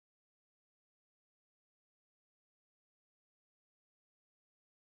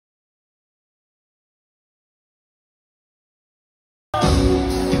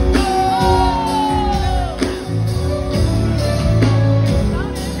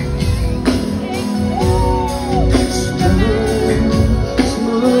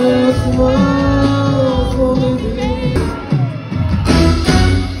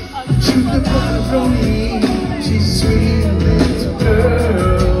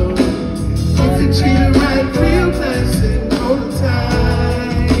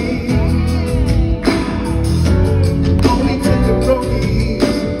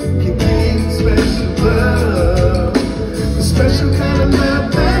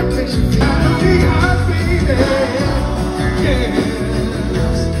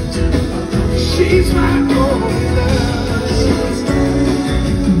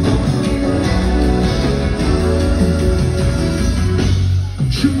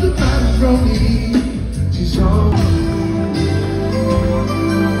the bottom from me. She's all.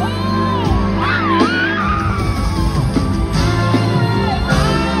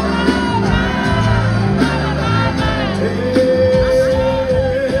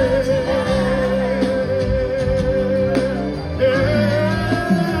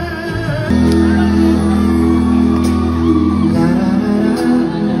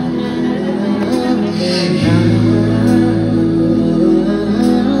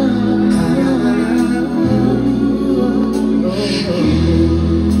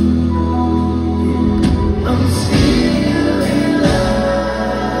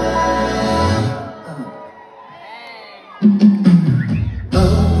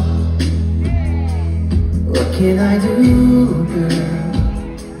 What can I do, girl?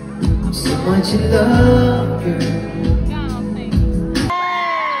 I'm so much in love, girl.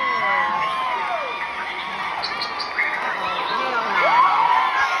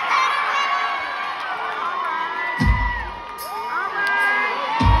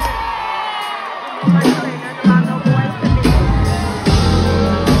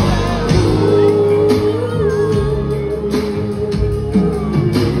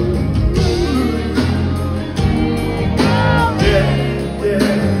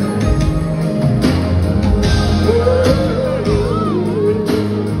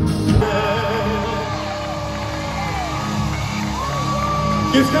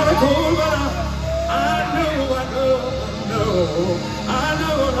 It's kinda cold, but I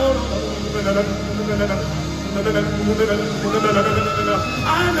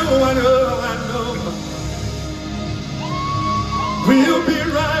know, we'll be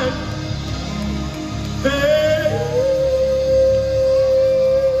right there.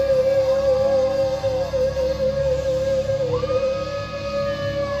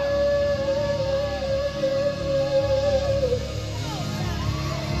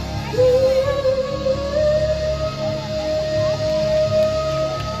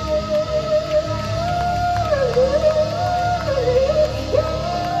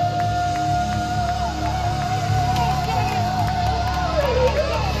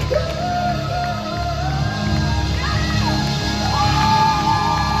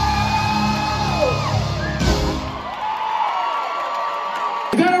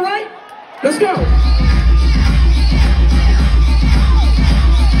 Is that all right? Let's go.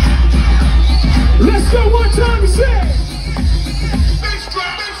 Let's go one time and say.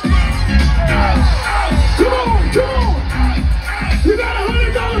 Come on, come on. You got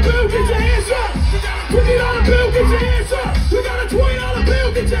 $100 bill, get your hands up. $50 bill, get your hands up. You got a $20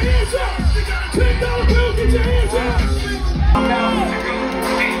 bill, get your hands up. $10 bill, get your hands up.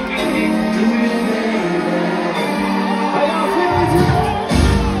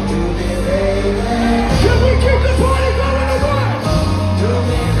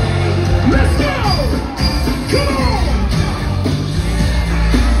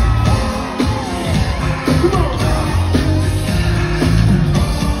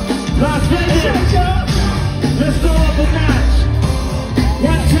 Las Vegas, let's go up a notch.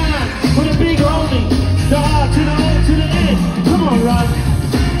 One time,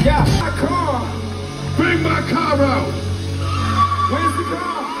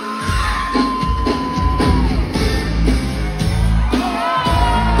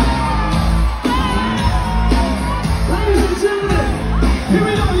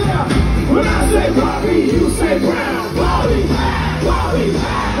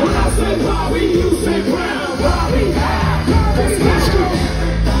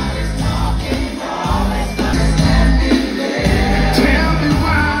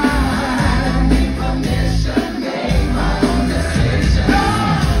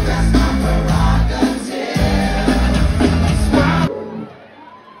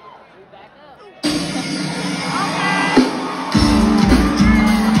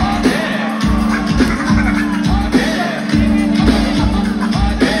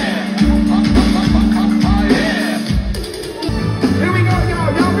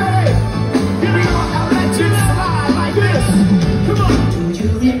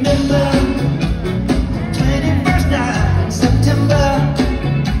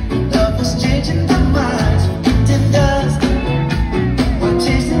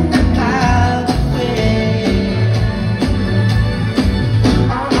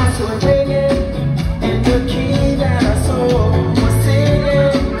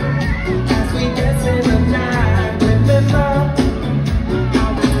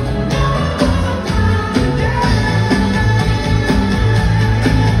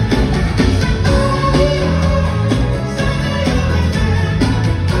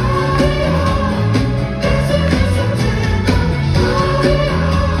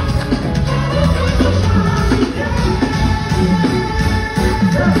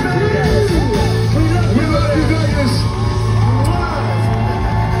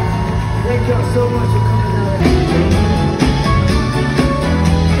 y'all so much for coming out.